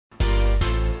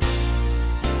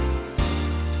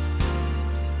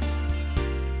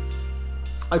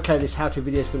Okay, this how-to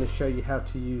video is going to show you how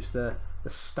to use the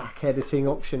stack editing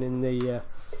option in the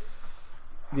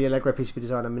Allegro PCB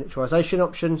Designer miniaturization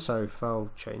option. So File,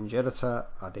 Change Editor,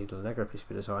 I need Allegro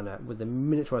PCB Designer with the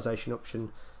miniaturization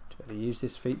option to be able to use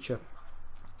this feature.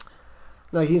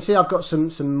 Now you can see I've got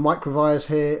some micro wires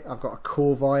here. I've got a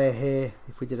core wire here.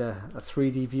 If we did a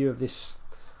 3D view of this,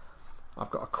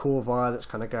 I've got a core wire that's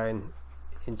kind of going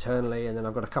internally, and then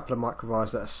I've got a couple of micro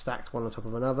wires that are stacked one on top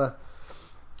of another.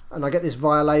 And I get this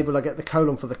wire label, I get the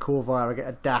colon for the core wire, I get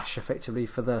a dash effectively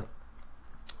for the,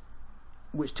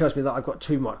 which tells me that I've got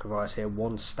two micro wires here,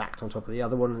 one stacked on top of the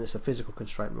other one, and it's a physical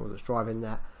constraint rule that's driving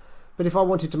that. But if I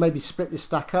wanted to maybe split this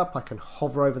stack up, I can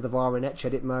hover over the wire in etch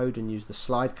edit mode and use the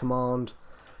slide command,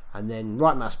 and then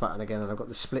right mouse button again, and I've got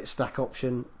the split stack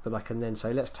option that I can then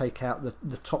say, let's take out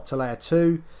the top to layer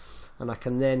 2, and I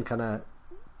can then kind of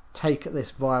take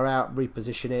this wire out,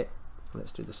 reposition it.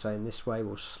 Let's do the same this way.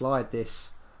 We'll slide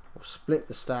this, we'll split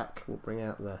the stack, we'll bring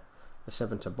out the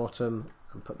 7 to bottom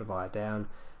and put the wire down.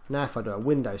 Now if I do a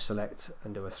window select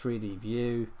and do a 3D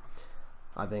view,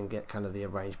 I then get kind of the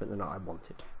arrangement that I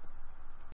wanted.